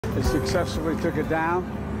They successfully took it down,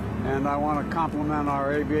 and I want to compliment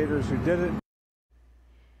our aviators who did it.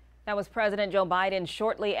 That was President Joe Biden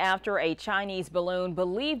shortly after a Chinese balloon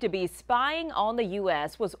believed to be spying on the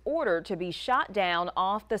U.S. was ordered to be shot down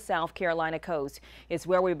off the South Carolina coast. It's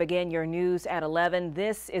where we begin your news at 11.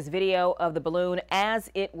 This is video of the balloon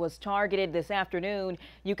as it was targeted this afternoon.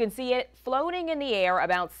 You can see it floating in the air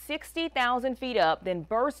about 60,000 feet up, then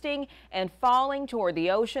bursting and falling toward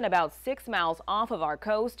the ocean about 6 miles off of our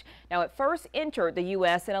coast. Now, it first entered the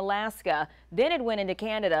U.S. in Alaska, then it went into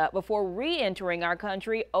Canada before re-entering our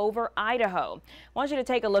country over Idaho. I want you to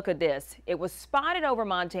take a look at this. It was spotted over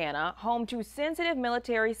Montana, home to sensitive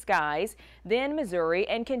military skies, then Missouri,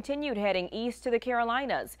 and continued heading east to the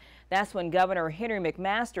Carolinas. That's when Governor Henry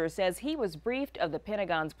McMaster says he was briefed of the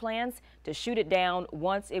Pentagon's plans to shoot it down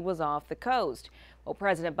once it was off the coast. Well,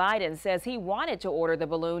 President Biden says he wanted to order the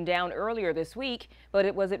balloon down earlier this week, but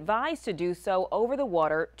it was advised to do so over the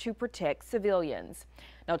water to protect civilians.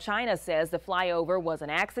 Now, China says the flyover was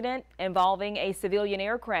an accident involving a civilian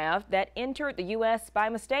aircraft that entered the U.S. by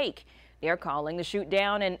mistake. They're calling the shoot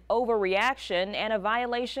down an overreaction and a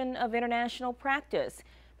violation of international practice.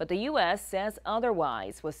 But the U.S. says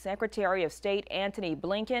otherwise, with Secretary of State Antony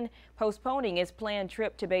Blinken postponing his planned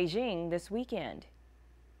trip to Beijing this weekend.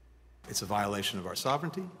 It's a violation of our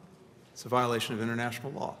sovereignty. It's a violation of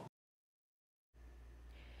international law.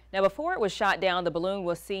 Now, before it was shot down, the balloon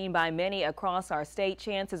was seen by many across our state.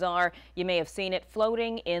 Chances are you may have seen it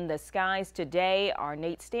floating in the skies today. Our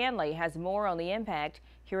Nate Stanley has more on the impact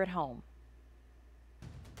here at home.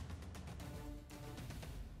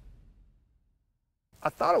 I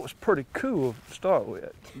thought it was pretty cool to start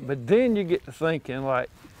with, but then you get to thinking, like,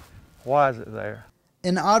 why is it there?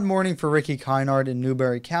 An odd morning for Ricky Kynard in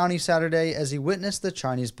Newberry County Saturday as he witnessed the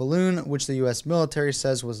Chinese balloon, which the U.S. military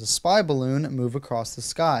says was a spy balloon, move across the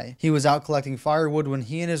sky. He was out collecting firewood when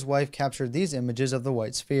he and his wife captured these images of the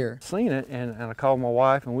white sphere. Seen it, and I called my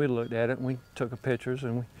wife, and we looked at it, and we took pictures,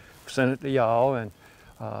 and we sent it to y'all, and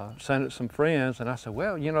sent it to some friends, and I said,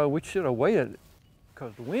 well, you know, we should have waited,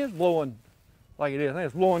 because the wind's blowing like it is. I think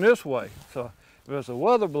it's blowing this way, so if it was a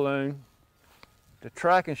weather balloon, the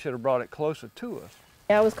tracking should have brought it closer to us.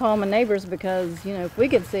 I was calling my neighbors because, you know, if we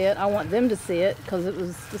could see it, I want them to see it because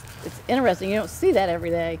it's interesting. You don't see that every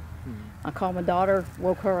day. I called my daughter,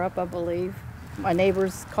 woke her up, I believe. My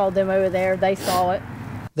neighbors called them over there. They saw it.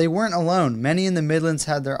 They weren't alone. Many in the Midlands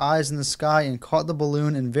had their eyes in the sky and caught the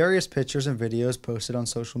balloon in various pictures and videos posted on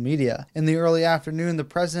social media. In the early afternoon, the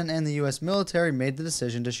president and the U.S. military made the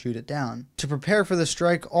decision to shoot it down. To prepare for the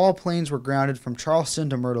strike, all planes were grounded from Charleston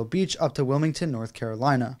to Myrtle Beach up to Wilmington, North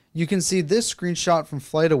Carolina. You can see this screenshot from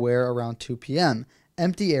FlightAware around 2 p.m.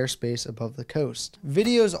 Empty airspace above the coast.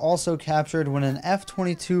 Videos also captured when an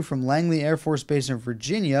F-22 from Langley Air Force Base in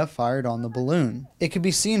Virginia fired on the balloon. It could be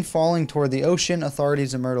seen falling toward the ocean,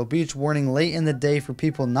 authorities in Myrtle Beach warning late in the day for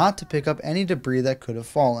people not to pick up any debris that could have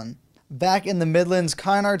fallen. Back in the Midlands,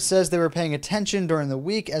 Kynard says they were paying attention during the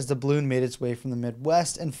week as the balloon made its way from the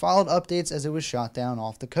Midwest and followed updates as it was shot down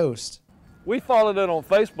off the coast. We followed it on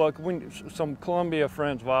Facebook. Some Columbia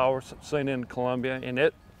friends of ours seen it in Columbia, and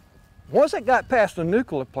once it got past the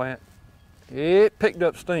nuclear plant, it picked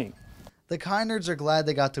up steam. The Kynards are glad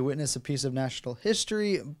they got to witness a piece of national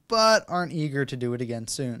history, but aren't eager to do it again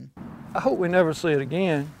soon. I hope we never see it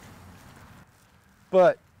again,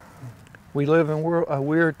 but we live in a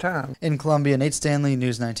weird time. In Columbia, Nate Stanley,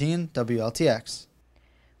 News 19, WLTX.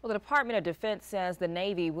 Well, the Department of Defense says the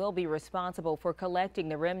Navy will be responsible for collecting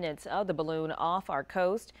the remnants of the balloon off our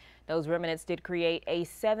coast. Those remnants did create a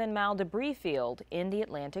 7-mile debris field in the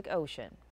Atlantic Ocean.